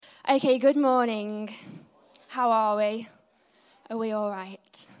Okay, good morning. How are we? Are we all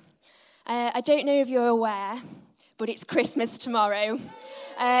right? I don't know if you're aware, but it's Christmas tomorrow.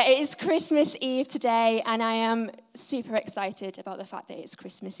 It is Christmas Eve today, and I am super excited about the fact that it's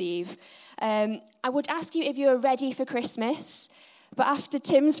Christmas Eve. I would ask you if you're ready for Christmas, but after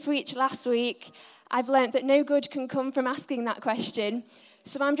Tim's preach last week, I've learnt that no good can come from asking that question.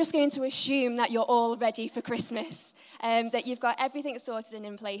 So I'm just going to assume that you're all ready for Christmas, that you've got everything sorted and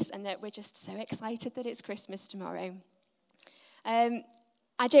in place, and that we're just so excited that it's Christmas tomorrow. I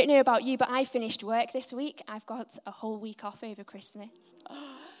don't know about you, but I finished work this week. I've got a whole week off over Christmas.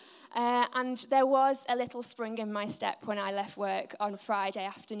 And there was a little spring in my step when I left work on Friday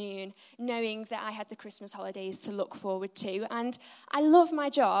afternoon, knowing that I had the Christmas holidays to look forward to. And I love my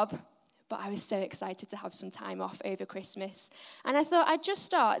job, but I was so excited to have some time off over Christmas. And I thought I'd just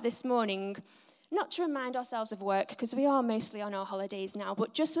start this morning, not to remind ourselves of work, because we are mostly on our holidays now,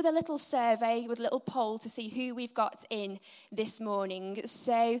 but just with a little survey, with a little poll to see who we've got in this morning.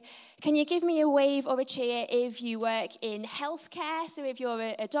 So can you give me a wave or a cheer if you work in healthcare? So if you're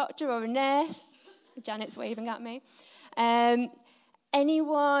a doctor or a nurse. Janet's waving at me.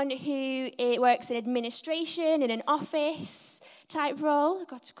 Anyone who works in administration, in an office type role? I've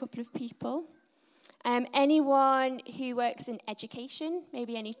got a couple of people. Anyone who works in education?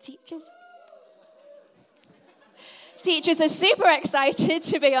 Maybe any teachers? Teachers are super excited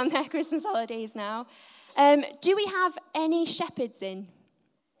to be on their Christmas holidays now. Do we have any shepherds in?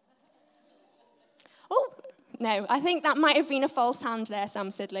 Oh, no, I think that might have been a false hand there, Sam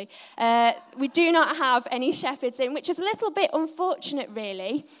Sidley. We do not have any shepherds in, which is a little bit unfortunate,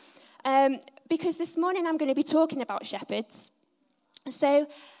 really, because this morning I'm going to be talking about shepherds. So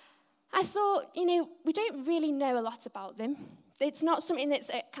I thought, we don't really know a lot about them. It's not something that's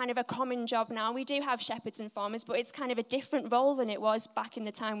kind of a common job now. We do have shepherds and farmers, but it's kind of a different role than it was back in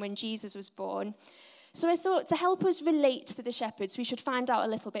the time when Jesus was born. So I thought to help us relate to the shepherds, we should find out a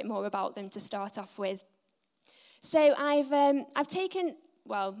little bit more about them to start off with. So I've taken,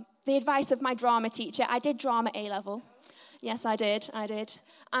 the advice of my drama teacher. I did drama A-level. Yes, I did.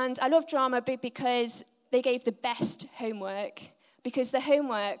 And I love drama because they gave the best homework. Because the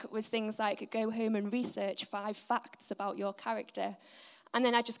homework was things like go home and research 5 facts about your character. And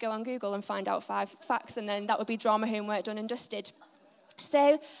then I'd just go on Google and find out 5 facts, and then that would be drama homework done and dusted.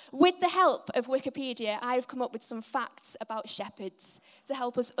 So with the help of Wikipedia, I've come up with some facts about shepherds to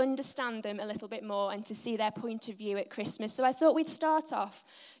help us understand them a little bit more and to see their point of view at Christmas. So I thought we'd start off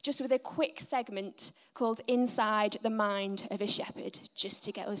just with a quick segment called Inside the Mind of a Shepherd, just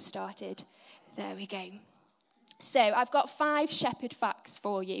to get us started. There we go. So I've got 5 shepherd facts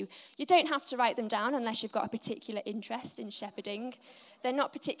for you. You don't have to write them down unless you've got a particular interest in shepherding. They're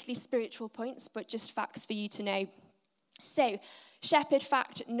not particularly spiritual points, but just facts for you to know. So, shepherd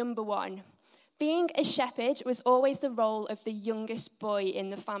fact number 1. Being a shepherd was always the role of the youngest boy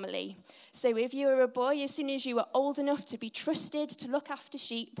in the family. So if you were a boy, as soon as you were old enough to be trusted to look after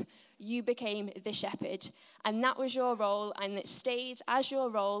sheep, you became the shepherd. And that was your role, and it stayed as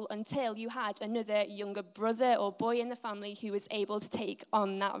your role until you had another younger brother or boy in the family who was able to take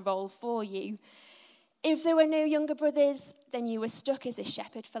on that role for you. If there were no younger brothers, then you were stuck as a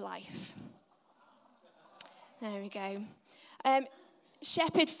shepherd for life. There we go.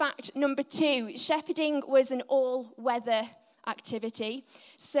 Shepherd fact number 2, shepherding was an all-weather activity.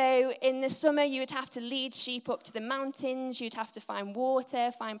 So in the summer, you would have to lead sheep up to the mountains, you'd have to find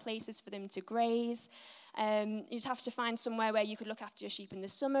water, find places for them to graze. You'd have to find somewhere where you could look after your sheep in the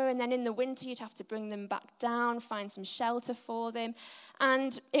summer, and then in the winter, you'd have to bring them back down, find some shelter for them.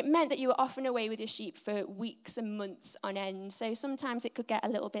 And it meant that you were often away with your sheep for weeks and months on end, so sometimes it could get a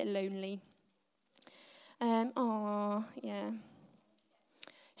little bit lonely.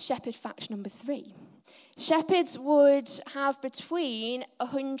 Shepherd fact number 3. Shepherds would have between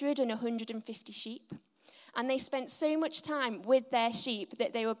 100 and 150 sheep, and they spent so much time with their sheep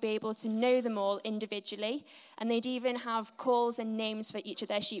that they would be able to know them all individually, and they'd even have calls and names for each of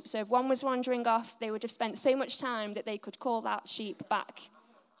their sheep. So if one was wandering off, they would have spent so much time that they could call that sheep back.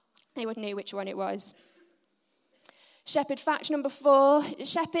 They would know which one it was. Shepherd fact number 4.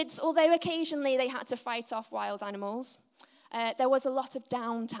 Shepherds, although occasionally they had to fight off wild animals, there was a lot of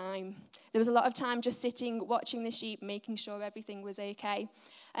downtime. There was a lot of time just sitting, watching the sheep, making sure everything was okay.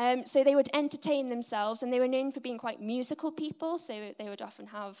 So they would entertain themselves, and they were known for being quite musical people, so they would often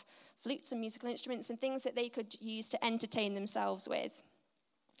have flutes and musical instruments and things that they could use to entertain themselves with.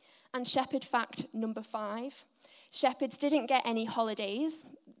 And shepherd fact number 5. Shepherds didn't get any holidays.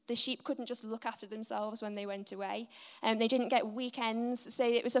 The sheep couldn't just look after themselves when they went away. They didn't get weekends, so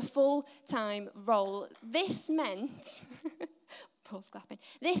it was a full-time role. This meant, Paul's clapping.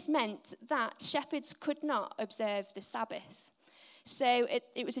 This meant that shepherds could not observe the Sabbath. So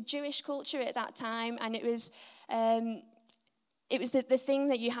it was a Jewish culture at that time, and it was the thing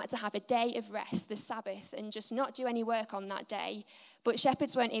that you had to have a day of rest, the Sabbath, and just not do any work on that day. But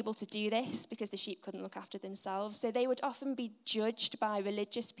shepherds weren't able to do this because the sheep couldn't look after themselves. So they would often be judged by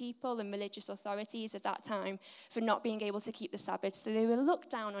religious people and religious authorities at that time for not being able to keep the Sabbath. So they were looked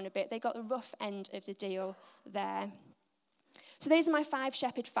down on a bit. They got the rough end of the deal there. So those are my 5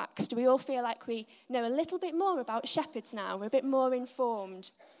 shepherd facts. Do we all feel like we know a little bit more about shepherds now? We're a bit more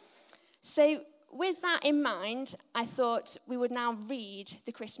informed. So with that in mind, I thought we would now read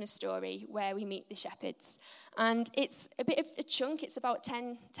the Christmas story where we meet the shepherds. And it's a bit of a chunk. It's about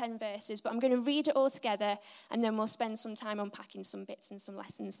 10 verses, but I'm going to read it all together, and then we'll spend some time unpacking some bits and some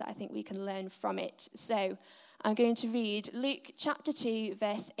lessons that I think we can learn from it. So I'm going to read Luke chapter 2,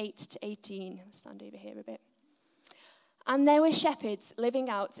 verse 8 to 18. I'll stand over here a bit. And there were shepherds living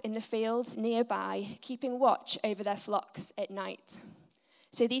out in the fields nearby, keeping watch over their flocks at night.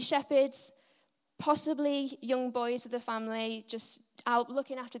 So these shepherds, possibly young boys of the family, just out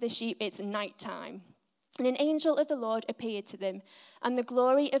looking after the sheep. It's night time. And an angel of the Lord appeared to them, and the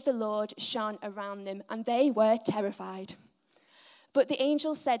glory of the Lord shone around them, and they were terrified. But the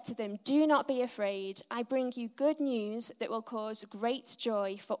angel said to them, "Do not be afraid. I bring you good news that will cause great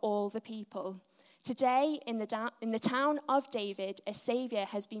joy for all the people. Today, in the town of David, a Saviour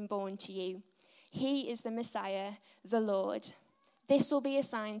has been born to you. He is the Messiah, the Lord. This will be a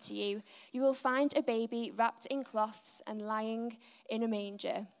sign to you. You will find a baby wrapped in cloths and lying in a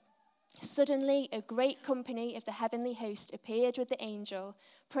manger." Suddenly, a great company of the heavenly host appeared with the angel,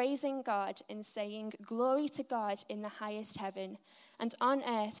 praising God and saying, "Glory to God in the highest heaven, and on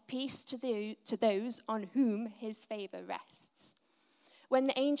earth peace to those on whom his favour rests." When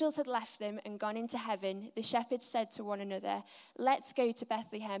the angels had left them and gone into heaven, the shepherds said to one another, "Let's go to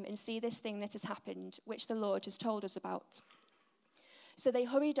Bethlehem and see this thing that has happened, which the Lord has told us about." So they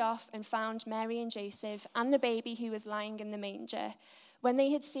hurried off and found Mary and Joseph and the baby who was lying in the manger. When they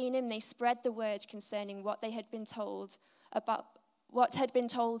had seen him, they spread the word concerning what had been told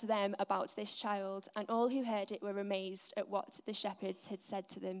them about this child, and all who heard it were amazed at what the shepherds had said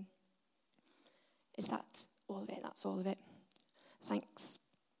to them. Is that all of it? That's all of it. Thanks.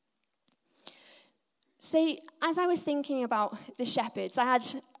 So, as I was thinking about the shepherds, I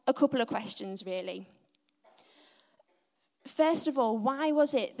had a couple of questions, really. First of all, why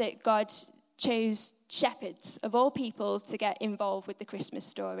was it that God chose shepherds, of all people, to get involved with the Christmas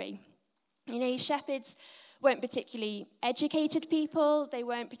story? You know, shepherds weren't particularly educated people. They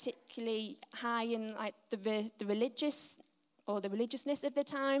weren't particularly high in like the religious or the religiousness of the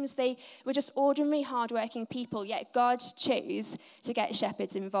times. They were just ordinary, hardworking people, yet God chose to get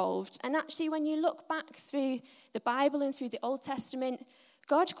shepherds involved. And actually, when you look back through the Bible and through the Old Testament,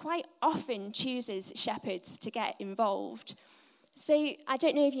 God quite often chooses shepherds to get involved. So I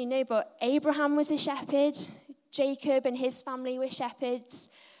don't know if you know, but Abraham was a shepherd. Jacob and his family were shepherds.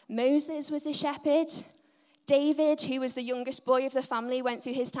 Moses was a shepherd. David, who was the youngest boy of the family, went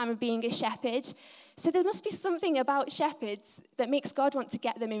through his time of being a shepherd. So there must be something about shepherds that makes God want to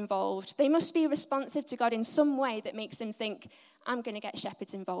get them involved. They must be responsive to God in some way that makes him think, I'm going to get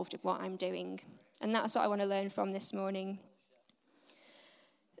shepherds involved in what I'm doing. And that's what I want to learn from this morning.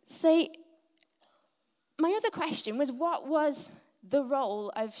 So my other question was, what was the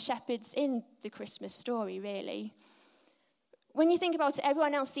role of shepherds in the Christmas story, really? When you think about it,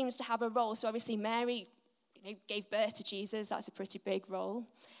 everyone else seems to have a role. So obviously Mary gave birth to Jesus. That's a pretty big role.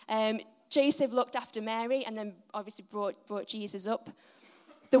 Joseph looked after Mary and then obviously brought Jesus up.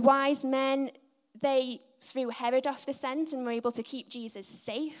 The wise men, they threw Herod off the scent and were able to keep Jesus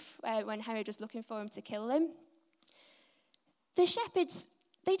safe when Herod was looking for him to kill him. The shepherds,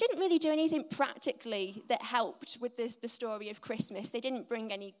 they didn't really do anything practically that helped with the story of Christmas. They didn't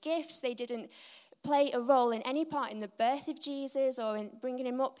bring any gifts. They didn't play a role in any part in the birth of Jesus or in bringing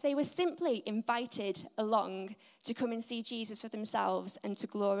him up. They were simply invited along to come and see Jesus for themselves and to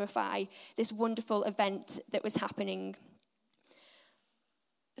glorify this wonderful event that was happening.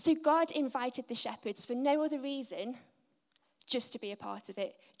 So God invited the shepherds for no other reason, just to be a part of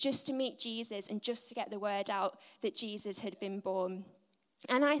it, just to meet Jesus and just to get the word out that Jesus had been born.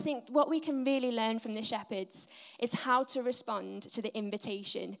 And I think what we can really learn from the shepherds is how to respond to the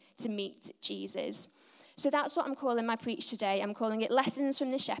invitation to meet Jesus. So that's what I'm calling my preach today. I'm calling it Lessons from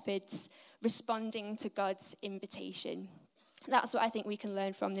the Shepherds, Responding to God's Invitation. That's what I think we can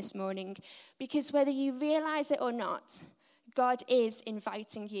learn from this morning. Because whether you realize it or not, God is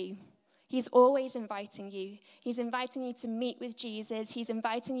inviting you. He's always inviting you. He's inviting you to meet with Jesus. He's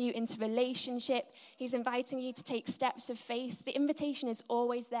inviting you into relationship. He's inviting you to take steps of faith. The invitation is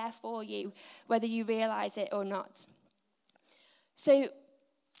always there for you, whether you realize it or not. So,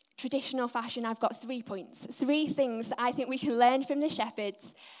 traditional fashion, I've got 3 points. 3 things that I think we can learn from the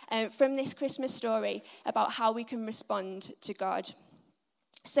shepherds, from this Christmas story, about how we can respond to God.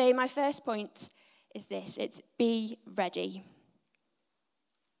 So my first point is this. It's be ready.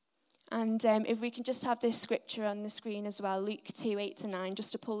 And if we can just have this scripture on the screen as well, Luke 2:8-9,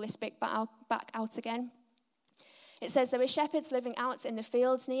 just to pull this bit back out again. It says, there were shepherds living out in the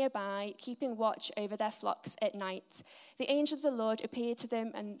fields nearby, keeping watch over their flocks at night. The angel of the Lord appeared to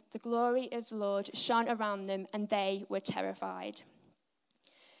them, and the glory of the Lord shone around them, and they were terrified.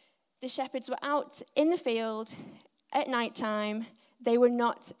 The shepherds were out in the field at night time. They were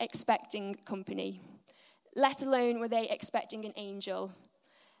not expecting company, let alone were they expecting an angel,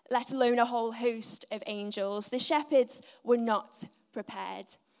 let alone a whole host of angels. The shepherds were not prepared.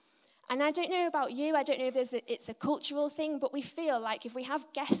 And I don't know about you, I don't know if it's a cultural thing, but we feel like if we have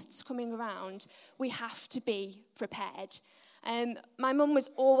guests coming around, we have to be prepared. My mum was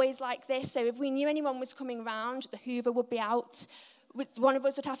always like this, so if we knew anyone was coming around, the Hoover would be out. One of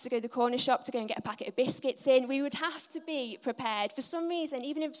us would have to go to the corner shop to go and get a packet of biscuits in. We would have to be prepared. For some reason,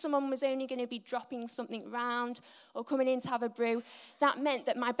 even if someone was only going to be dropping something round or coming in to have a brew, that meant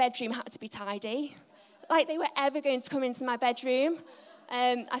that my bedroom had to be tidy. Like they were ever going to come into my bedroom.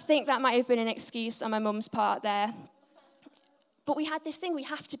 I think that might have been an excuse on my mum's part there. But we had this thing, we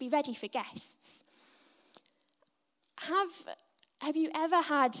have to be ready for guests. Have you ever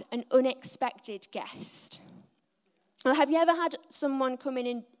had an unexpected guest? Or have you ever had someone come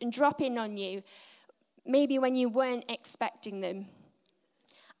in and drop in on you, maybe when you weren't expecting them?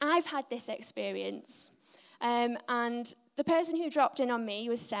 I've had this experience. And the person who dropped in on me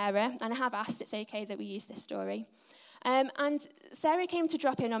was Sarah, and I have asked, it's okay that we use this story. And Sarah came to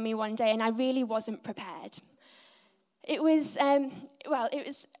drop in on me one day, and I really wasn't prepared. It was a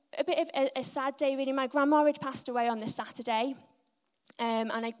bit of a sad day, really. My grandma had passed away on the Saturday,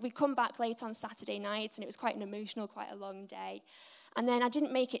 and we come back late on Saturday night, and it was quite an emotional, quite a long day. And then I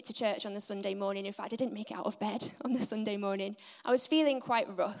didn't make it to church on the Sunday morning. In fact, I didn't make it out of bed on the Sunday morning. I was feeling quite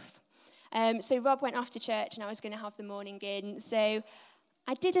rough. So Rob went off to church, and I was going to have the morning in. So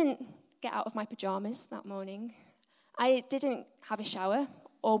I didn't get out of my pajamas that morning. I didn't have a shower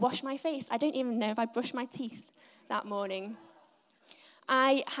or wash my face. I don't even know if I brushed my teeth that morning.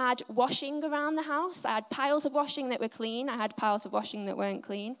 I had washing around the house. I had piles of washing that were clean. I had piles of washing that weren't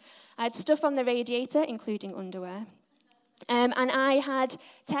clean. I had stuff on the radiator, including underwear. And I had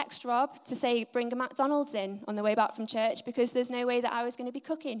text Rob to say, bring a McDonald's in on the way back from church because there's no way that I was going to be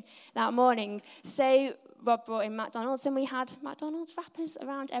cooking that morning. So Rob brought in McDonald's, and we had McDonald's wrappers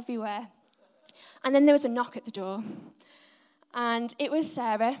around everywhere. And then there was a knock at the door, and it was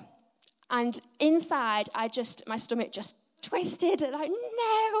Sarah, and inside, my stomach just twisted, like,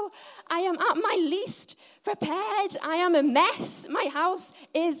 no, I am at my least prepared. I am a mess. My house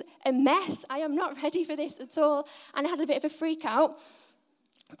is a mess. I am not ready for this at all, and I had a bit of a freak out,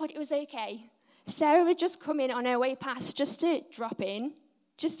 but it was okay. Sarah had just come in on her way past just to drop in,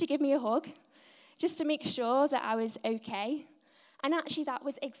 just to give me a hug, just to make sure that I was okay. And actually, that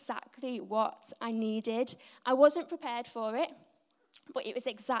was exactly what I needed. I wasn't prepared for it, but it was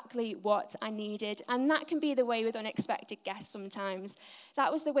exactly what I needed. And that can be the way with unexpected guests sometimes.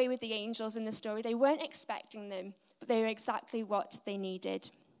 That was the way with the angels in the story. They weren't expecting them, but they were exactly what they needed.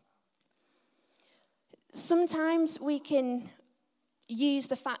 Sometimes we can use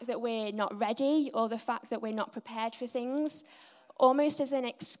the fact that we're not ready or the fact that we're not prepared for things almost as an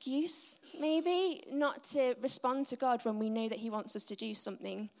excuse, maybe, not to respond to God when we know that he wants us to do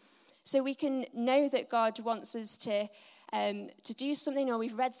something. So we can know that God wants us to do something, or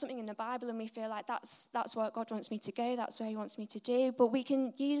we've read something in the Bible and we feel like that's where God wants me to go, that's where he wants me to do. But we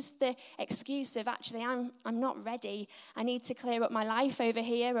can use the excuse of, actually, I'm not ready. I need to clear up my life over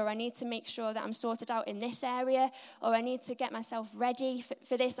here, or I need to make sure that I'm sorted out in this area, or I need to get myself ready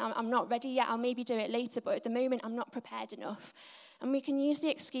for this. I'm not ready yet. I'll maybe do it later, but at the moment I'm not prepared enough. And we can use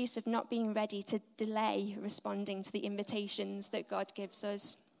the excuse of not being ready to delay responding to the invitations that God gives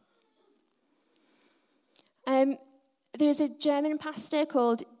us. There's a German pastor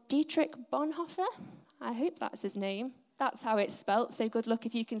called Dietrich Bonhoeffer. I hope that's his name. That's how it's spelt, so good luck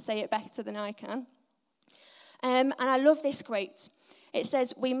if you can say it better than I can. And I love this quote. It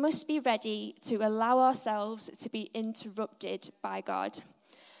says, we must be ready to allow ourselves to be interrupted by God.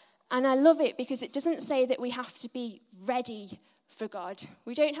 And I love it because it doesn't say that we have to be ready for God.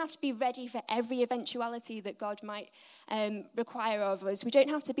 We don't have to be ready for every eventuality that God might require of us. We don't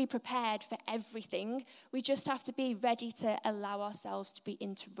have to be prepared for everything. We just have to be ready to allow ourselves to be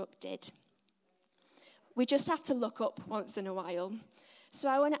interrupted. We just have to look up once in a while. So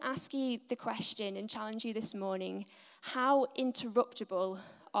I want to ask you the question and challenge you this morning. How interruptible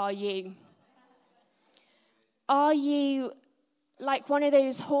are you? Are you like one of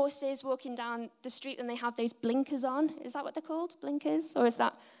those horses walking down the street and they have those blinkers on? Is that what they're called? Blinkers? Or is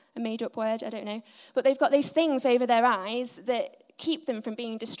that a made-up word? I don't know. But they've got those things over their eyes that keep them from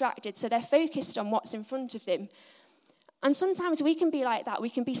being distracted, so they're focused on what's in front of them. And sometimes we can be like that. We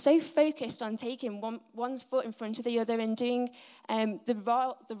can be so focused on taking one's foot in front of the other and doing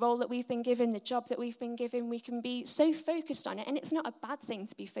the role that we've been given, the job that we've been given. We can be so focused on it. And it's not a bad thing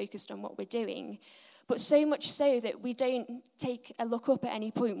to be focused on what we're doing. But so much so that we don't take a look up at any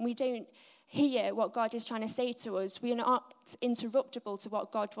point. We don't hear what God is trying to say to us. We are not interruptible to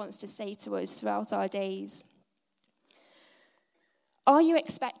what God wants to say to us throughout our days. Are you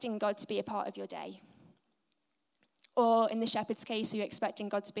expecting God to be a part of your day? Or in the shepherd's case, are you expecting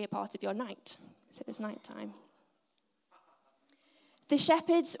God to be a part of your night? So it's night time. The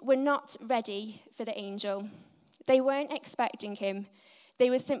shepherds were not ready for the angel. They weren't expecting him. They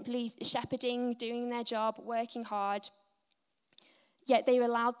were simply shepherding, doing their job, working hard. Yet they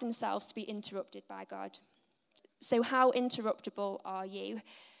allowed themselves to be interrupted by God. So how interruptible are you?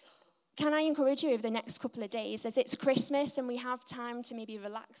 Can I encourage you over the next couple of days, as it's Christmas and we have time to maybe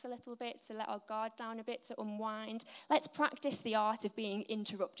relax a little bit, to let our guard down a bit, to unwind. Let's practice the art of being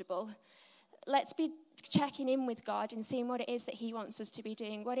interruptible. Let's be checking in with God and seeing what it is that he wants us to be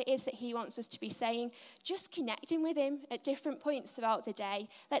doing, what it is that he wants us to be saying, just connecting with him at different points throughout the day.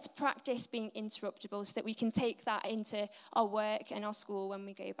 Let's practice being interruptible so that we can take that into our work and our school when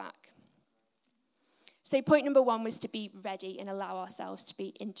we go back. So point number 1 was to be ready and allow ourselves to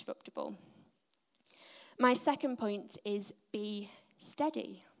be interruptible. My second point is be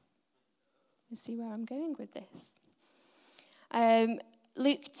steady. You see where I'm going with this.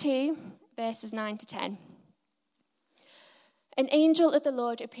 Luke 2, verses 9 to 10. An angel of the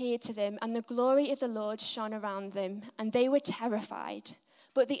Lord appeared to them, and the glory of the Lord shone around them, and they were terrified.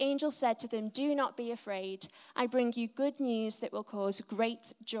 But the angel said to them, "Do not be afraid. I bring you good news that will cause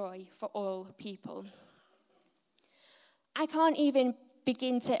great joy for all people." I can't even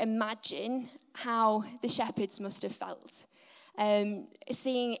begin to imagine how the shepherds must have felt.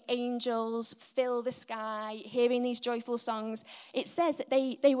 Seeing angels fill the sky, hearing these joyful songs. It says that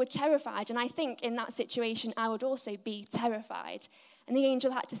they were terrified, and I think in that situation I would also be terrified. And the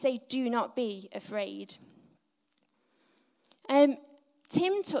angel had to say, "Do not be afraid."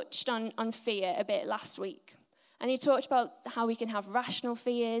 Tim touched on fear a bit last week, and he talked about how we can have rational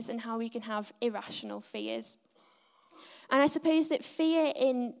fears and how we can have irrational fears. And I suppose that fear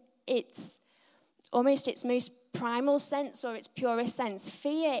in its most primal sense or its purest sense,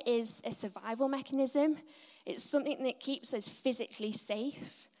 fear is a survival mechanism. It's something that keeps us physically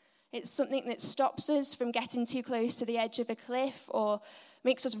safe. It's something that stops us from getting too close to the edge of a cliff or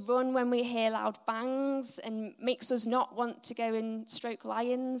makes us run when we hear loud bangs and makes us not want to go and stroke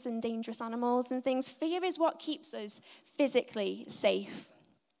lions and dangerous animals and things. Fear is what keeps us physically safe.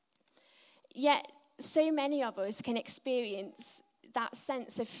 Yet, so many of us can experience that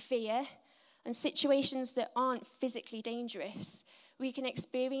sense of fear and situations that aren't physically dangerous. We can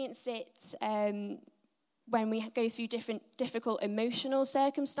experience it when we go through difficult emotional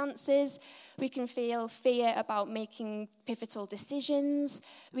circumstances. We can feel fear about making pivotal decisions.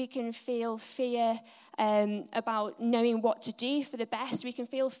 We can feel fear about knowing what to do for the best. We can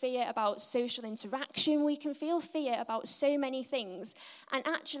feel fear about social interaction. We can feel fear about so many things. And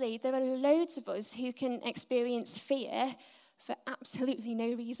actually, there are loads of us who can experience fear for absolutely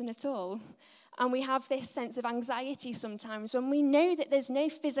no reason at all. And we have this sense of anxiety sometimes when we know that there's no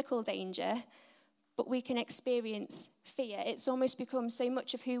physical danger, but we can experience fear. It's almost become so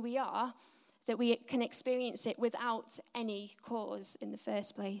much of who we are that we can experience it without any cause in the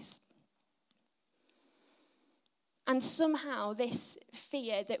first place. And somehow this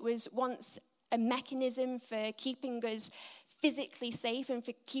fear that was once a mechanism for keeping us physically safe and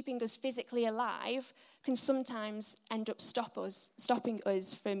for keeping us physically alive can sometimes end up stopping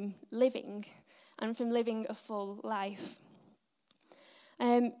us from living and from living a full life.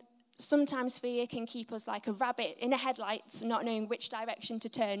 Sometimes fear can keep us like a rabbit in a headlights, not knowing which direction to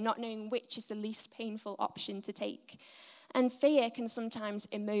turn, not knowing which is the least painful option to take. And fear can sometimes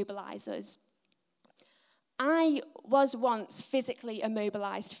immobilize us. I was once physically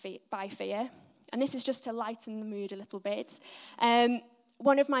immobilized by fear, and this is just to lighten the mood a little bit.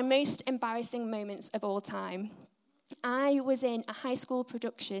 One of my most embarrassing moments of all time. I was in a high school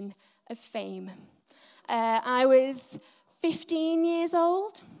production of Fame. I was 15 years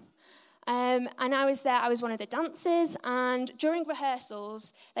old. And I was there, I was one of the dancers, and during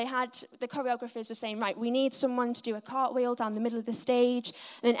rehearsals, the choreographers were saying, right, we need someone to do a cartwheel down the middle of the stage,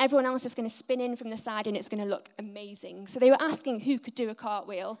 and then everyone else is going to spin in from the side, and it's going to look amazing. So they were asking who could do a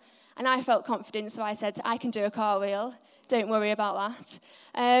cartwheel, and I felt confident, so I said, I can do a cartwheel, don't worry about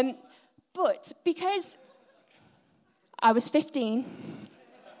that. But because I was 15,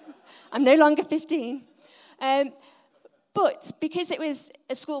 I'm no longer 15, but because it was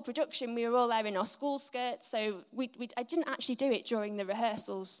a school production, we were all there in our school skirts, so I didn't actually do it during the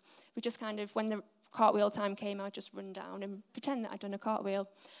rehearsals. We just kind of, when the cartwheel time came, I'd just run down and pretend that I'd done a cartwheel.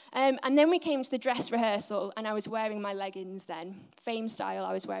 And then we came to the dress rehearsal, and I was wearing my leggings then. Fame style,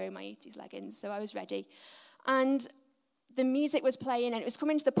 I was wearing my 80s leggings, so I was ready. And the music was playing, and it was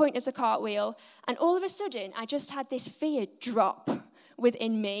coming to the point of the cartwheel, and all of a sudden, I just had this fear drop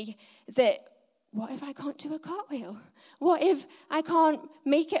within me that, what if I can't do a cartwheel? What if I can't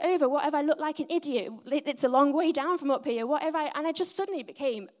make it over? What if I look like an idiot? It's a long way down from up here. And I just suddenly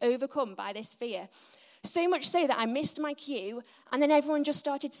became overcome by this fear. So much so that I missed my cue, and then everyone just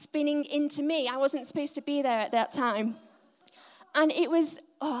started spinning into me. I wasn't supposed to be there at that time. And it was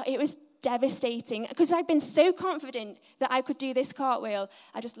devastating, because I'd been so confident that I could do this cartwheel.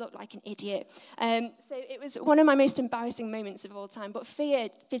 I just looked like an idiot. So it was one of my most embarrassing moments of all time, but fear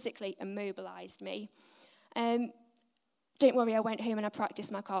physically immobilized me. Don't worry, I went home and I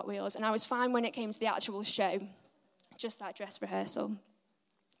practiced my cartwheels, and I was fine when it came to the actual show, just that dress rehearsal.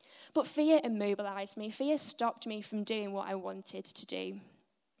 But fear immobilized me. Fear stopped me from doing what I wanted to do.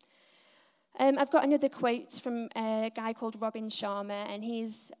 I've got another quote from a guy called Robin Sharma, and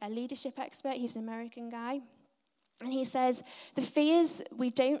he's a leadership expert. He's an American guy. And he says, the fears we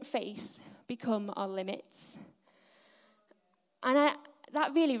don't face become our limits. And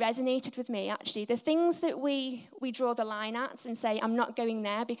that really resonated with me, actually. The things that we draw the line at and say, I'm not going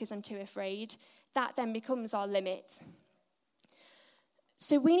there because I'm too afraid, that then becomes our limit.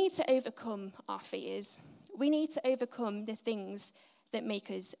 So we need to overcome our fears. We need to overcome the things that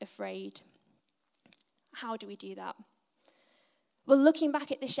make us afraid. How do we do that? Well, looking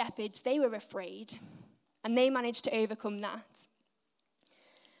back at the shepherds, they were afraid, and they managed to overcome that.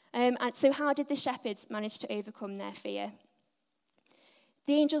 And so how did the shepherds manage to overcome their fear?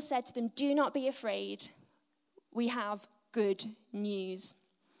 The angel said to them, do not be afraid. We have good news.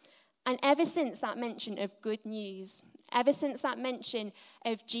 And ever since that mention of good news, ever since that mention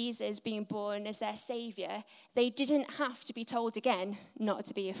of Jesus being born as their Savior, they didn't have to be told again not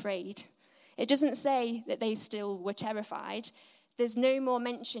to be afraid. It doesn't say that they still were terrified. There's no more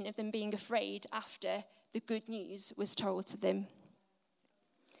mention of them being afraid after the good news was told to them.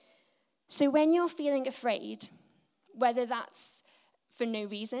 So when you're feeling afraid, whether that's for no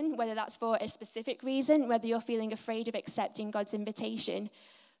reason, whether that's for a specific reason, whether you're feeling afraid of accepting God's invitation,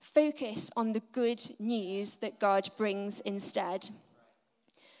 focus on the good news that God brings instead.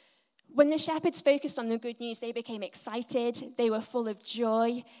 When the shepherds focused on the good news, they became excited. They were full of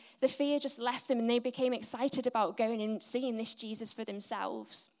joy. The fear just left them, and they became excited about going and seeing this Jesus for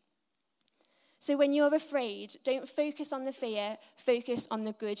themselves. So when you're afraid, don't focus on the fear, focus on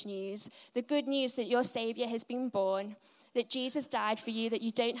the good news. The good news that your Savior has been born, that Jesus died for you, that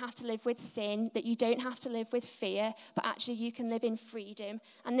you don't have to live with sin, that you don't have to live with fear, but actually you can live in freedom,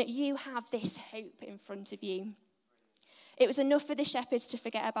 and that you have this hope in front of you. It was enough for the shepherds to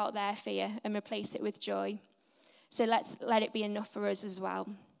forget about their fear and replace it with joy. So let's let it be enough for us as well.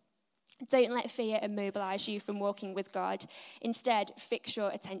 Don't let fear immobilize you from walking with God. Instead, fix your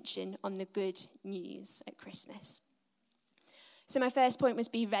attention on the good news at Christmas. So my first point was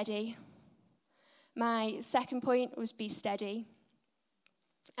be ready. My second point was be steady.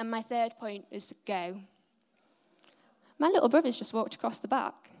 And my third point was go. My little brother's just walked across the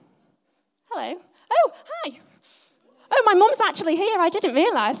back. Hello. Oh, hi. Oh, my mum's actually here. I didn't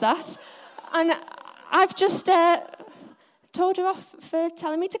realise that. And I've just told her off for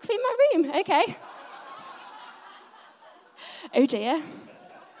telling me to clean my room. Okay. Oh, dear.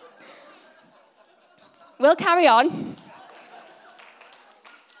 We'll carry on.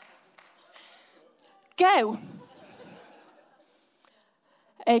 Go.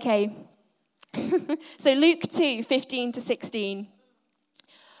 Okay. So Luke 2, 15 to 16.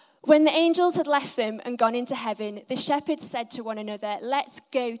 When the angels had left them and gone into heaven, the shepherds said to one another, let's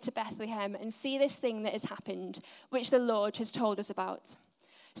go to Bethlehem and see this thing that has happened, which the Lord has told us about.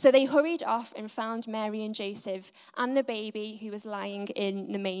 So they hurried off and found Mary and Joseph and the baby who was lying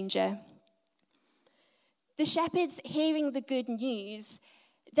in the manger. The shepherds, hearing the good news,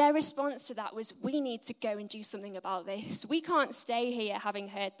 Their response to that was, we need to go and do something about this. We can't stay here having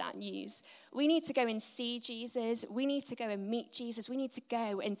heard that news. We need to go and see Jesus. We need to go and meet Jesus. We need to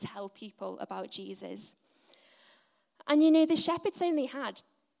go and tell people about Jesus. And the shepherds only had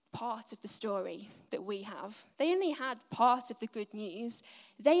part of the story that we have. They only had part of the good news.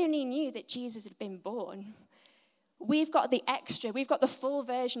 They only knew that Jesus had been born. We've got the extra. We've got the full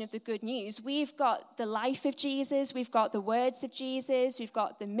version of the good news. We've got the life of Jesus. We've got the words of Jesus. We've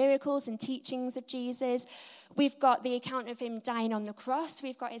got the miracles and teachings of Jesus. We've got the account of him dying on the cross.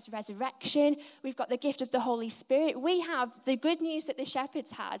 We've got his resurrection. We've got the gift of the Holy Spirit. We have the good news that the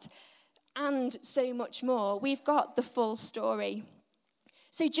shepherds had and so much more. We've got the full story.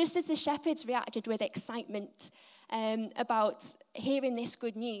 So just as the shepherds reacted with excitement about hearing this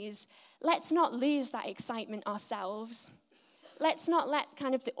good news, let's not lose that excitement ourselves. Let's not let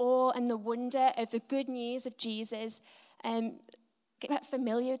kind of the awe and the wonder of the good news of Jesus get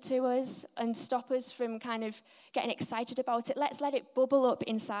familiar to us and stop us from kind of getting excited about it. Let's let it bubble up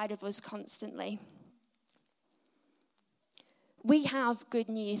inside of us constantly. We have good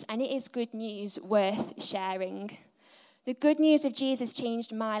news, and it is good news worth sharing. The good news of Jesus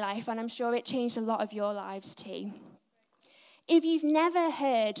changed my life, and I'm sure it changed a lot of your lives too. If you've never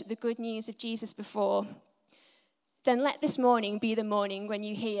heard the good news of Jesus before, then let this morning be the morning when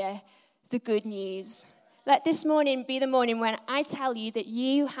you hear the good news. Let this morning be the morning when I tell you that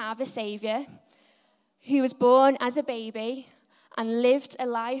you have a Saviour who was born as a baby and lived a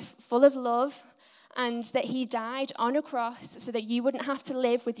life full of love, and that he died on a cross so that you wouldn't have to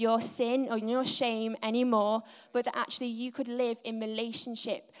live with your sin or your shame anymore, but that actually you could live in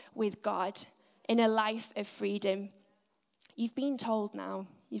relationship with God in a life of freedom. You've been told now.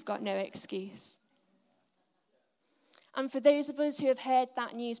 You've got no excuse. And for those of us who have heard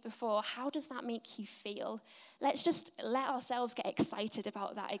that news before, how does that make you feel? Let's just let ourselves get excited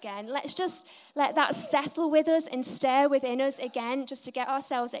about that again. Let's just let that settle with us and stir within us again, just to get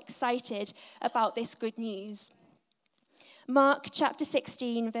ourselves excited about this good news. Mark chapter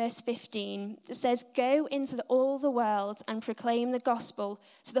 16, verse 15, it says, "Go into all the world and proclaim the gospel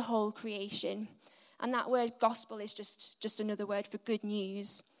to the whole creation." And that word gospel is just another word for good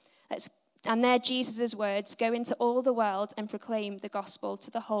news. And they're Jesus' words, "Go into all the world and proclaim the gospel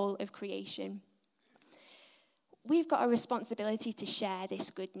to the whole of creation." We've got a responsibility to share this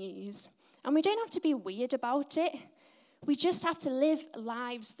good news. And we don't have to be weird about it. We just have to live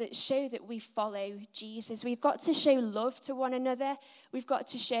lives that show that we follow Jesus. We've got to show love to one another. We've got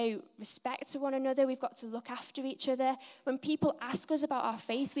to show respect to one another. We've got to look after each other. When people ask us about our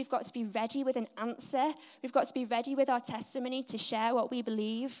faith, we've got to be ready with an answer. We've got to be ready with our testimony to share what we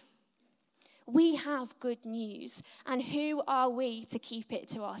believe. We have good news, and who are we to keep it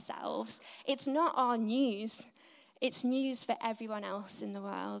to ourselves? It's not our news. It's news for everyone else in the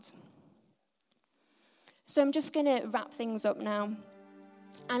world. So I'm just going to wrap things up now,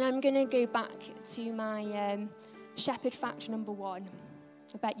 and I'm going to go back to my shepherd fact number 1.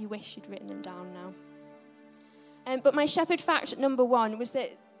 I bet you wish you'd written them down now. But my shepherd fact number 1 was that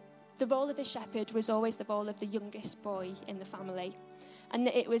the role of a shepherd was always the role of the youngest boy in the family. And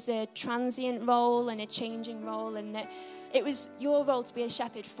that it was a transient role and a changing role, and that it was your role to be a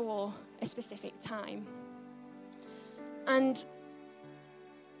shepherd for a specific time. And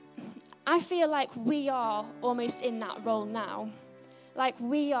I feel like we are almost in that role now. Like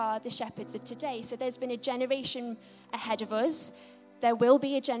we are the shepherds of today. So there's been a generation ahead of us. There will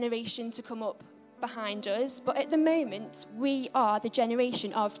be a generation to come up behind us. But at the moment, we are the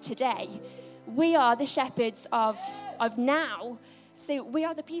generation of today. We are the shepherds of now. So we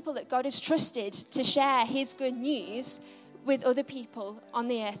are the people that God has trusted to share his good news with other people on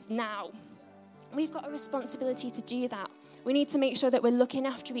the earth now. We've got a responsibility to do that. We need to make sure that we're looking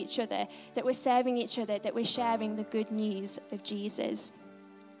after each other, that we're serving each other, that we're sharing the good news of Jesus.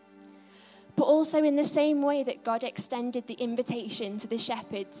 But also in the same way that God extended the invitation to the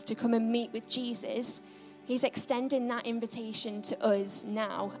shepherds to come and meet with Jesus, he's extending that invitation to us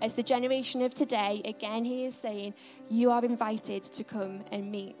now. As the generation of today, again, he is saying, you are invited to come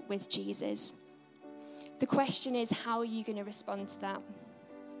and meet with Jesus. The question is, how are you going to respond to that?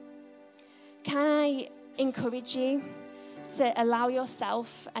 Can I encourage you to allow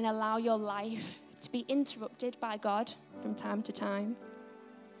yourself and allow your life to be interrupted by God from time to time?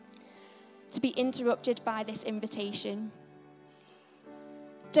 To be interrupted by this invitation.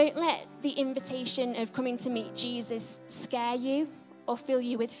 Don't let the invitation of coming to meet Jesus scare you or fill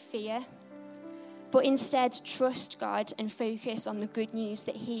you with fear, but instead trust God and focus on the good news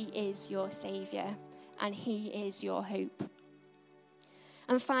that he is your Saviour and he is your hope.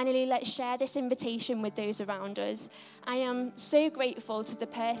 And finally, let's share this invitation with those around us. I am so grateful to the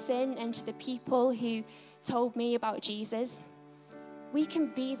person and to the people who told me about Jesus. We can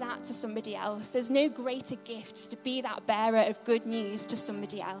be that to somebody else. There's no greater gift to be that bearer of good news to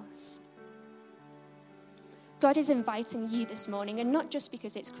somebody else. God is inviting you this morning, and not just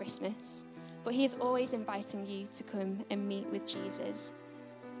because it's Christmas, but he is always inviting you to come and meet with Jesus.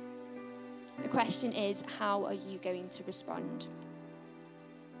 The question is, how are you going to respond?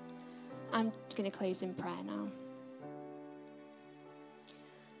 I'm going to close in prayer now.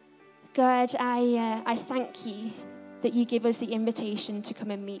 God, I thank you that you give us the invitation to come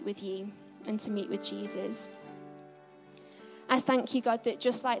and meet with you and to meet with Jesus. I thank you, God, that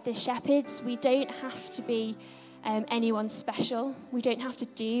just like the shepherds, we don't have to be anyone special. We don't have to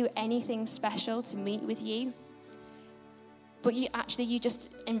do anything special to meet with you. But you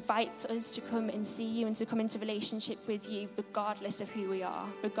just invite us to come and see you and to come into relationship with you regardless of who we are,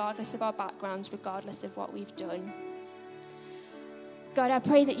 regardless of our backgrounds, regardless of what we've done. God, I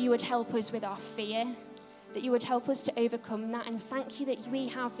pray that you would help us with our fear, that you would help us to overcome that. And thank you that we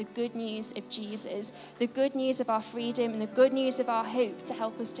have the good news of Jesus, the good news of our freedom and the good news of our hope to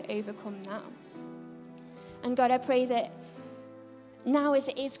help us to overcome that. And God, I pray that now as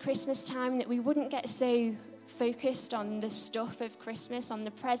it is Christmas time, that we wouldn't get so focused on the stuff of Christmas, on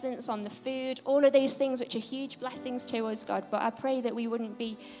the presents, on the food, all of those things which are huge blessings to us, God. But I pray that we wouldn't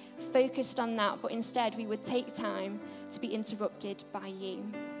be focused on that, but instead we would take time to be interrupted by you.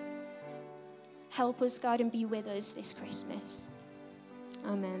 Help us, God, and be with us this Christmas.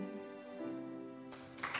 Amen.